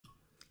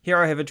Here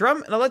I have a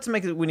drum, and I like to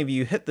make it whenever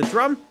you hit the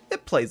drum,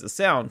 it plays a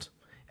sound.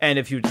 And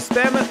if you were to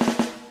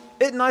spam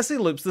it nicely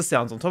loops the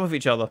sounds on top of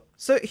each other.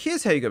 So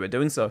here's how you go about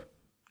doing so.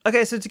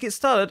 Okay, so to get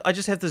started, I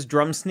just have this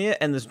drum snare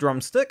and this drum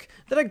stick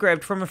that I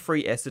grabbed from a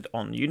free asset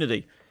on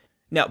Unity.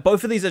 Now,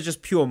 both of these are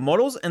just pure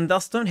models and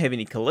thus don't have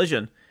any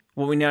collision.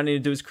 What we now need to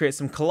do is create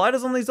some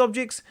colliders on these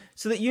objects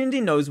so that Unity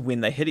knows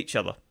when they hit each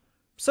other.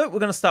 So we're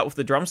going to start with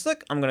the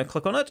drumstick. I'm going to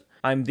click on it.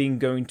 I'm then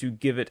going to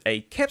give it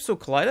a capsule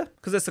collider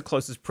because that's the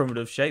closest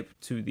primitive shape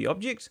to the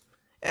object.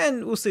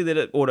 And we'll see that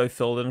it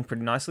auto-filled in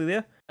pretty nicely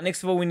there.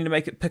 Next of all, we need to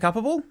make it pick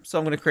upable. So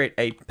I'm going to create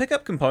a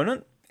pickup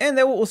component. And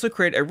that will also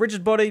create a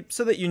rigid body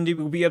so that Unity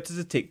will be able to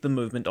detect the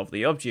movement of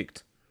the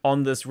object.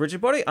 On this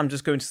rigid body, I'm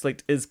just going to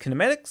select is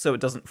kinematic so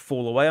it doesn't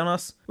fall away on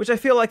us, which I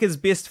feel like is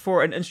best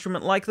for an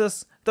instrument like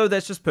this, though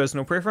that's just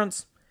personal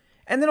preference.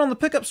 And then on the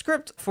pickup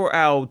script, for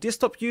our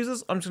desktop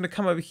users, I'm just going to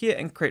come over here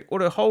and create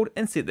auto hold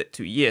and set that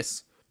to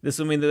yes. This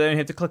will mean that they don't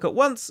have to click it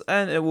once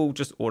and it will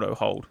just auto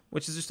hold,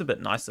 which is just a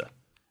bit nicer.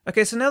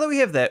 Okay, so now that we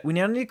have that, we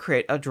now need to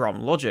create a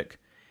drum logic.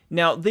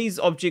 Now, these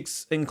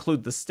objects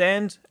include the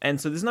stand, and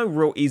so there's no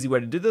real easy way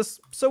to do this.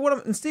 So what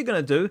I'm instead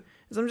going to do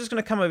is I'm just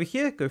going to come over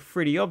here, go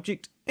 3D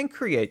object, and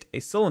create a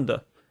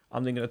cylinder.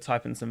 I'm then going to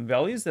type in some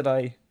values that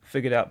I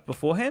figured out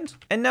beforehand.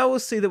 And now we'll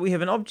see that we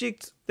have an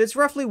object that's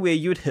roughly where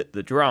you would hit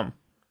the drum.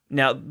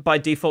 Now, by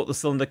default, the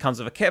cylinder comes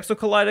with a capsule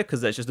collider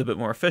because that's just a bit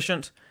more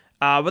efficient.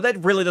 But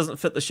that really doesn't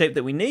fit the shape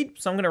that we need.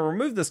 So I'm going to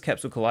remove this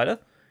capsule collider,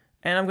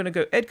 and I'm going to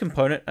go add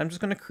component. I'm just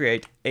going to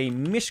create a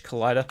mesh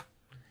collider.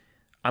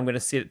 I'm going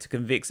to set it to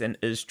convex and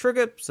is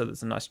trigger, so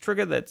that's a nice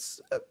trigger that's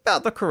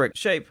about the correct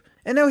shape.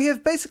 And now we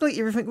have basically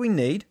everything we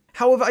need.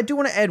 However, I do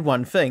want to add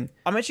one thing.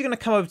 I'm actually going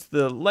to come over to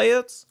the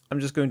layers.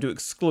 I'm just going to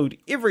exclude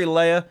every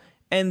layer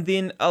and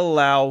then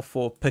allow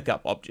for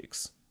pickup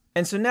objects.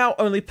 And so now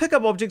only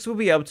pickup objects will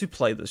be able to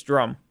play this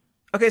drum.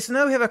 Okay, so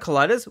now we have our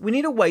colliders. We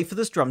need a way for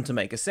this drum to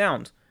make a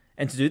sound.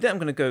 And to do that, I'm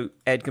going to go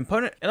add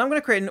component, and I'm going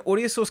to create an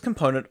audio source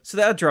component so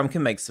that our drum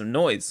can make some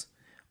noise.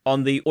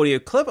 On the audio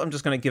clip, I'm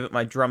just going to give it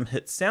my drum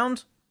hit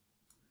sound.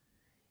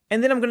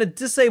 And then I'm going to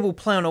disable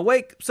play on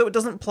awake so it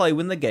doesn't play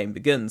when the game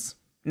begins.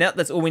 Now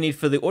that's all we need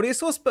for the audio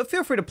source, but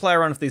feel free to play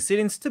around with these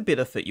settings to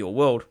better fit your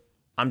world.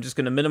 I'm just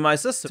going to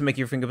minimize this to make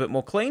everything a bit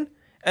more clean.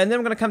 And then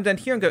I'm going to come down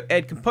here and go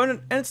add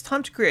component, and it's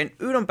time to create an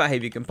Udon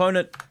behavior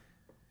component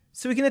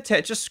so we can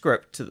attach a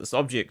script to this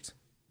object.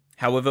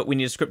 However, we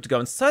need a script to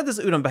go inside this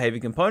Udon behavior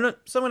component,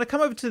 so I'm going to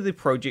come over to the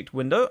project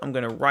window. I'm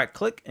going to right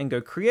click and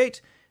go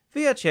create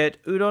VRChat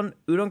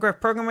Udon graph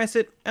program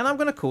asset, and I'm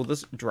going to call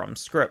this drum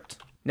script.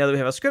 Now that we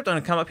have our script, I'm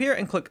going to come up here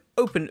and click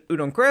open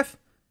Udon graph,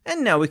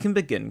 and now we can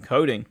begin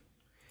coding.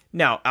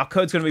 Now, our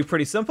code's going to be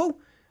pretty simple.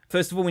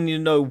 First of all, we need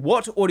to know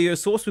what audio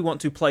source we want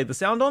to play the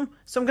sound on.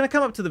 So I'm going to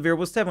come up to the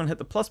variables tab, I'm going to hit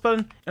the plus button,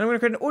 and I'm going to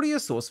create an audio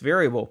source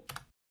variable.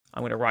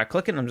 I'm going to right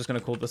click it, and I'm just going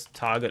to call this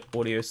target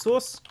audio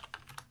source.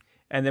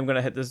 And then I'm going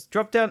to hit this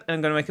drop down, and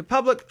I'm going to make it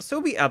public, so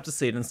we'll be able to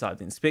see it inside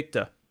the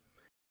inspector.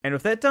 And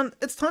with that done,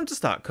 it's time to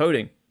start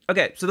coding.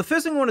 Okay, so the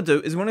first thing we want to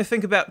do is we want to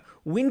think about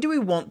when do we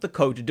want the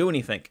code to do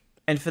anything.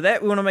 And for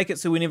that, we want to make it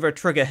so whenever a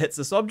trigger hits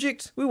this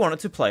object, we want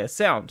it to play a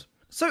sound.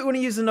 So we want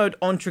to use the node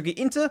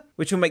onTriggerEnter,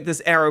 which will make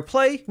this arrow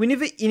play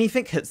whenever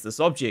anything hits this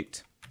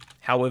object.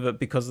 However,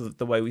 because of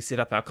the way we set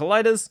up our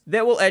colliders,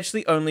 that will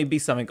actually only be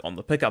something on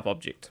the pickup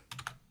object.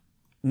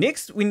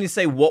 Next, we need to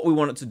say what we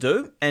want it to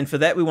do, and for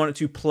that we want it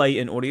to play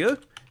in audio.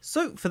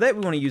 So for that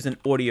we want to use an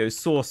audio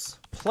source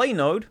play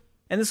node,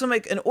 and this will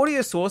make an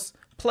audio source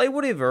play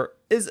whatever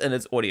is in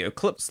its audio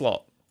clip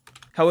slot.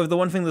 However, the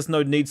one thing this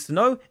node needs to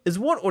know is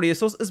what audio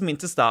source is meant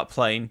to start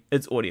playing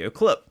its audio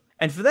clip.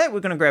 And for that, we're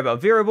going to grab our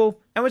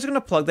variable, and we're just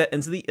going to plug that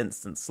into the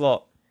instance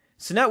slot.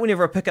 So now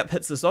whenever a pickup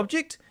hits this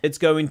object, it's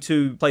going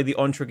to play the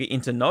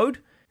onTriggerEnter node.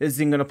 It's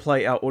then going to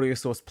play our audio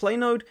source play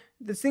node.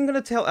 That's then going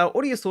to tell our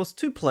audio source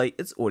to play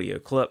its audio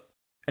clip.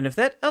 And with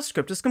that, our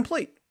script is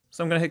complete.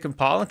 So I'm going to hit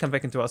compile and come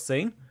back into our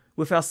scene.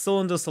 With our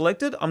cylinder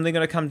selected, I'm then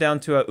going to come down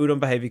to our Udon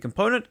behavior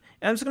component,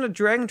 and I'm just going to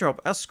drag and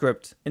drop our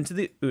script into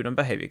the Udon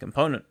behavior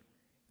component.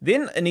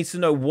 Then it needs to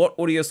know what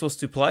audio source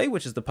to play,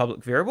 which is the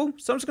public variable.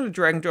 So I'm just going to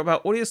drag and drop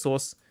our audio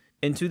source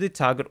into the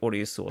target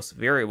audio source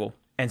variable.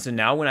 And so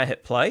now when I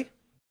hit play,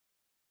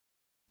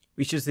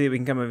 we should see that we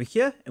can come over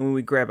here, and when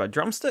we grab our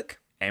drumstick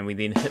and we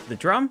then hit the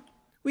drum,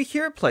 we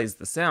hear it plays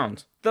the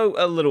sound, though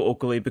a little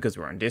awkwardly because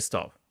we're on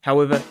desktop.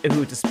 However, if we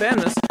were to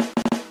spam this,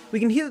 we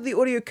can hear that the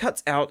audio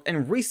cuts out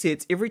and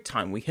resets every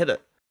time we hit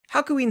it.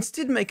 How can we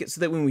instead make it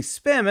so that when we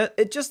spam it,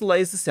 it just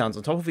lays the sounds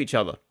on top of each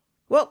other?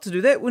 Well, to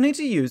do that, we'll need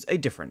to use a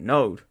different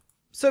node.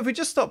 So if we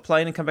just stop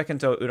playing and come back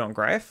into our Udon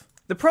graph,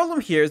 the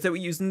problem here is that we're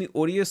using the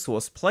audio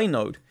source play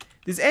node.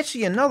 There's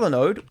actually another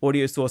node,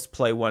 audio source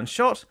play one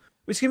shot,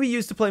 which can be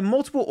used to play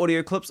multiple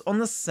audio clips on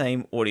the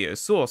same audio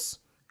source.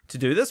 To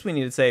do this, we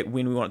need to say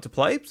when we want it to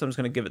play, so I'm just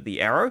going to give it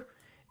the arrow.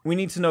 We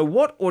need to know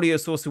what audio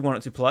source we want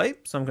it to play,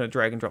 so I'm going to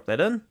drag and drop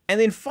that in. And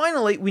then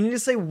finally, we need to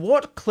say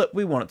what clip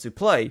we want it to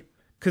play.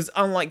 Because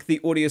unlike the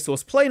audio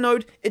source play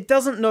node, it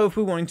doesn't know if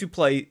we're wanting to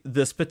play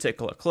this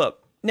particular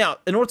clip. Now,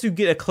 in order to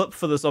get a clip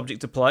for this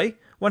object to play,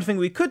 One thing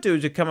we could do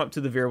is to come up to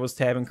the variables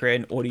tab and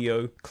create an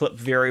audio clip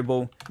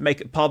variable,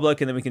 make it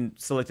public, and then we can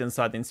select it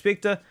inside the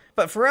inspector.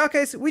 But for our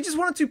case, we just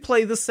wanted to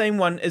play the same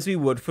one as we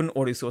would for an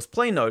audio source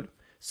play node.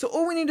 So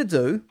all we need to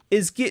do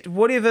is get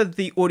whatever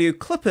the audio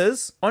clip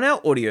is on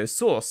our audio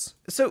source.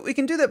 So we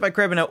can do that by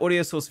grabbing our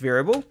audio source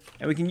variable,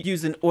 and we can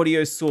use an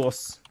audio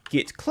source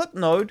get clip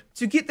node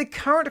to get the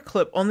current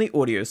clip on the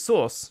audio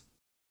source.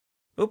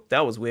 Oop,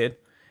 that was weird.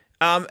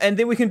 And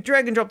then we can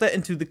drag and drop that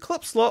into the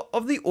clip slot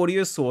of the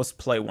audio source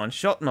play one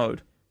shot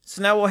node.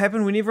 So now what will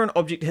happen whenever an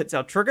object hits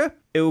our trigger,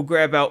 it will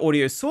grab our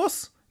audio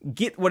source,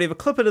 get whatever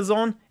clip it is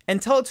on,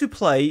 and tell it to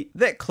play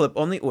that clip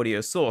on the audio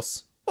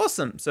source.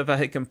 Awesome. So if I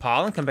hit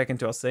compile and come back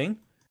into our scene,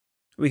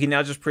 we can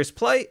now just press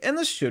play and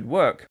this should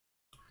work.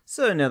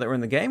 So now that we're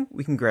in the game,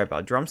 we can grab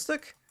our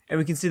drumstick and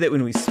we can see that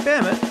when we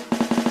spam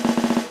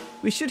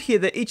it, we should hear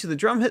that each of the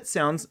drum hit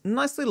sounds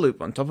nicely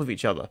loop on top of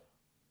each other.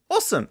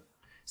 Awesome.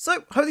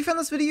 So, hope you found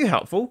this video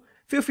helpful.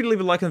 Feel free to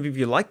leave a like on the video if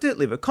you liked it,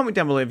 leave a comment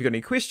down below if you've got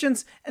any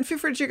questions, and feel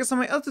free to check out some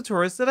of my other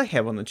tutorials that I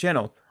have on the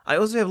channel. I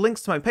also have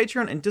links to my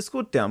Patreon and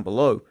Discord down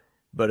below.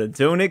 But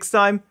until next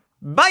time,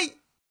 bye!